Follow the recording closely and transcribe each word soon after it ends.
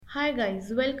Hi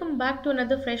guys, welcome back to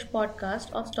another fresh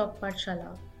podcast of stock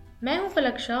पाठशाला। मैं हूं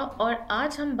पलक्षा और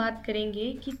आज हम बात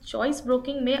करेंगे कि चॉइस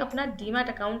ब्रोकिंग में अपना डीमैट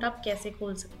अकाउंट आप कैसे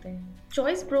खोल सकते हैं।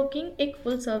 चॉइस ब्रोकिंग एक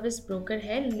फुल सर्विस ब्रोकर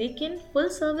है, लेकिन फुल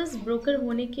सर्विस ब्रोकर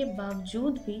होने के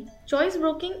बावजूद भी चॉइस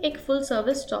ब्रोकिंग एक फुल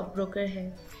सर्विस स्टॉक ब्रोकर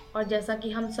है। और जैसा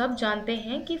कि हम सब जानते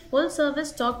हैं कि full service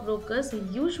stock brokers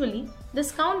usually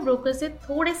discount broker से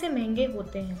थोड़े से महंगे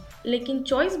होते हैं, लेकिन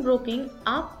चॉइस ब्रोकिंग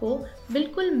आपको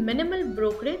बिल्कुल मिनिमल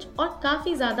ब्रोकरेज और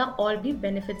काफ़ी ज़्यादा और भी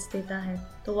बेनिफिट्स देता है।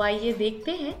 तो आइए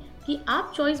देखते हैं कि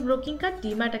आप चॉइस ब्रोकिंग का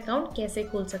डीमैट अकाउंट कैसे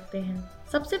खोल सकते हैं।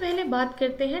 सबसे पहले बात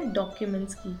करते हैं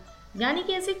डॉक्यूमेंट्स की, यानी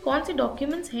कि ऐसे कौन से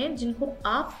डॉक्यूमेंट्स हैं जिनको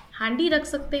आप हैंडी रख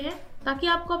सकते हैं ताकि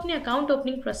आपको अपने अकाउंट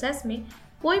ओपनिंग प्रोसेस में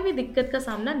कोई भी दिक्कत का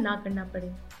सामना ना करना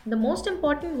पड़े। The most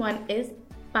important one is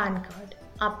pan card.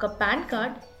 आपका pan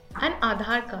card and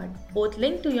Aadhaar card both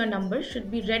link to your number should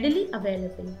be readily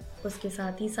available. उसके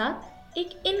साथ ही साथ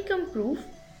एक income proof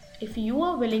if you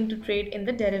are willing to trade in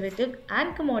the derivative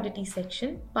and commodity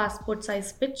section, passport size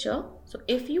picture. So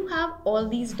if you have all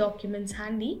these documents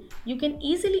handy, you can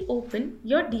easily open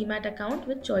your demat account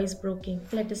with choice broking.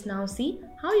 Let us now see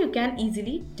how you can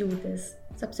easily do this.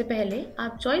 सबसे पहले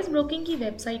आप choice broking की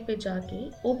website पे जाके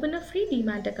open a free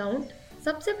demat account.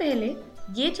 सबसे पहले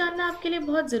ये जानना आपके लिए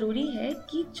बहुत ज़रूरी है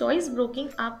कि choice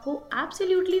broking आपको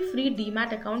absolutely free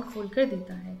demat account खोल कर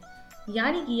देता है,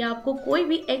 यानी कि आपको कोई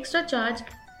भी एक्स्ट्रा चार्ज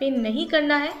पे नहीं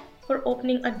करना है for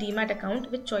opening a demat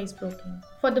account with choice broking.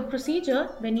 For the procedure,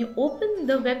 when you open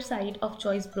the website of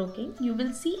choice broking, you will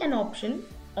see an option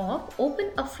of open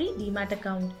a free demat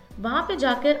account. वहाँ पे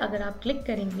जाकर अगर आप click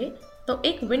करेंगे तो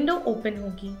एक window open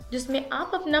होगी जिसमें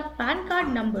आप अपना पैन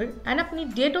कार्ड नंबर एंड अपनी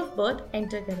डेट ऑफ बर्थ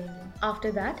एंटर करेंगे।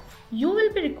 After that, you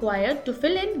will be required to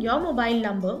fill in your mobile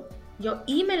number, your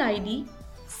email ID,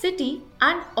 city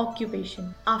and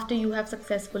occupation. After you have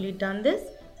successfully done this,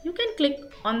 you can click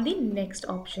on the next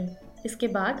option. इसके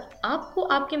बाद आपको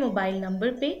आपके mobile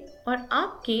number पे और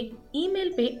आपके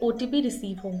email पे OTP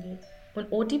receive होंगे। उन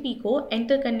OTP को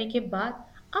एंटर करने के बाद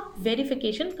आप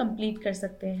वेरिफिकेशन कंप्लीट कर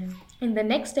सकते हैं। In the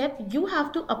next step you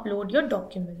have to upload your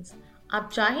documents. आप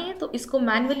चाहें तो इसको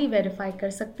मैन्युअली वेरीफाई कर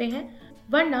सकते हैं,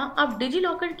 वरना आप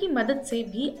डिजीलॉकर की मदद से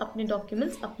भी अपने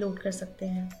डॉक्यूमेंट्स अपलोड कर सकते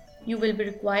हैं। You will be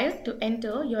required to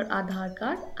enter your Aadhaar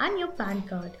card and your PAN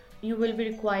card. You will be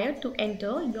required to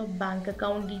enter your bank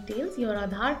account details, your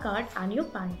Aadhaar card and your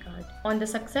PAN card. On the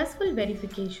successful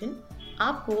verification,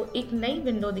 आपको एक नई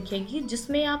window दिखेगी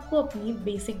जिसमें आपको अपनी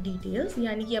basic details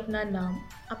यानी कि अपना नाम,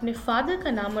 अपने फादर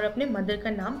का नाम और अपने मदर का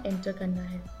नाम एंटर करना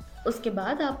है। उसके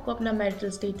बाद आपको अपना मैरिटल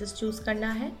स्टेटस चूज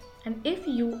करना है and if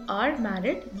you are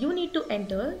married, you need to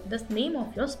enter the name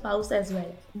of your spouse as well.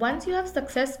 Once you have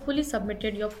successfully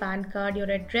submitted your PAN card, your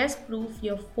address proof,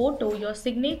 your photo, your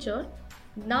signature,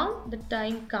 now the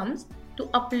time comes to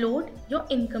upload your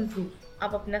income proof.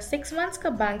 आप अपना 6 months का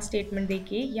bank statement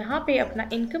देके यहाँ पे अपना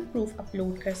income proof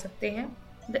upload कर सकते हैं।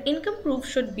 The income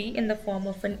proof should be in the form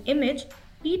of an image,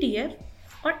 PDF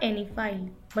or any file,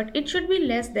 but it should be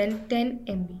less than 10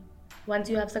 MB. Once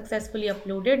you have successfully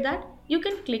uploaded that, you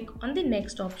can click on the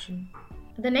next option.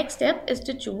 The next step is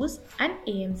to choose an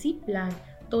AMC plan.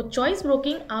 तो choice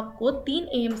broking आपको 3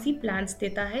 AMC plans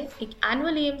देता है। एक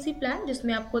annual AMC plan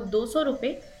जिसमें आपको 200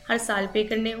 रुपये हर साल पे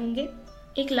करने होंगे,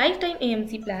 एक लाइफ टाइम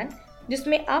AMC प्लान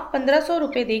जिसमें आप 1500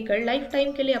 रुपये देकर लाइफ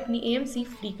टाइम के लिए अपनी AMC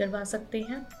फ्री करवा सकते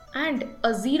हैं, and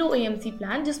a zero AMC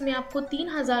plan जिसमें आपको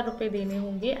 3000 रुपये देने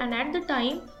होंगे and at the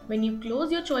time when you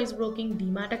close your choice broking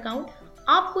demat account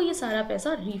आपको ये सारा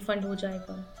पैसा रिफंड हो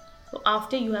जाएगा। तो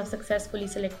after you have successfully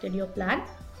selected your plan,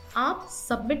 आप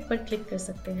सबमिट पर क्लिक कर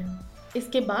सकते हैं।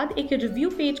 इसके बाद एक रिव्यू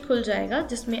पेज खुल जाएगा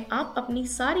जिसमें आप अपनी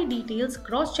सारी डिटेल्स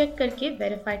क्रॉस चेक करके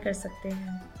वेरीफाई कर सकते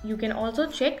हैं। You can also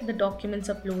check the documents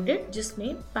uploaded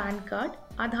जिसमें PAN card,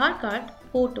 Aadhaar card,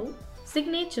 photo,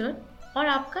 signature और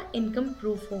आपका इनकम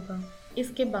प्रूफ होगा।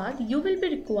 इसके बाद you will be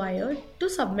required to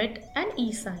submit an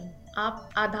e-sign. आप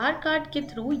आधार कार्ड के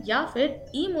थ्रू या फिर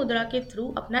ई-मुद्रा के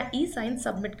थ्रू अपना ई-साइन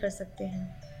सबमिट कर सकते हैं।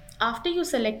 After you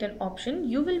select an option,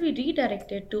 you will be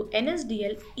redirected to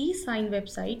NSDL e-sign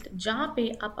website जहाँ पे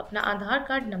आप अपना आधार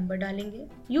कार्ड नंबर डालेंगे।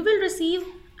 You will receive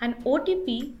an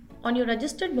OTP on your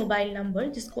registered mobile number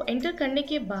जिसको एंटर करने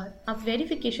के बाद आप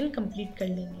वेरिफिकेशन कंप्लीट कर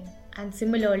लेंगे। एंड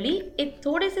सिमिलरली एक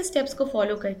थोड़े से स्टेप्स को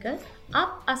फॉलो कर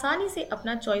आप आसानी से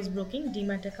अपना choice broking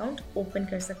demat account open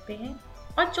कर सकते हैं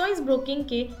और चॉइस ब्रोकिंग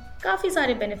के काफ़ी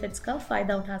सारे बेनिफिट्स का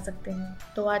फ़ायदा उठा सकते हैं।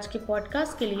 तो आज के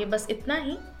पॉडकास्ट के लिए बस इतना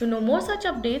ही। To know more such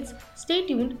updates, stay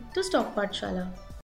tuned to stock पाठशाला।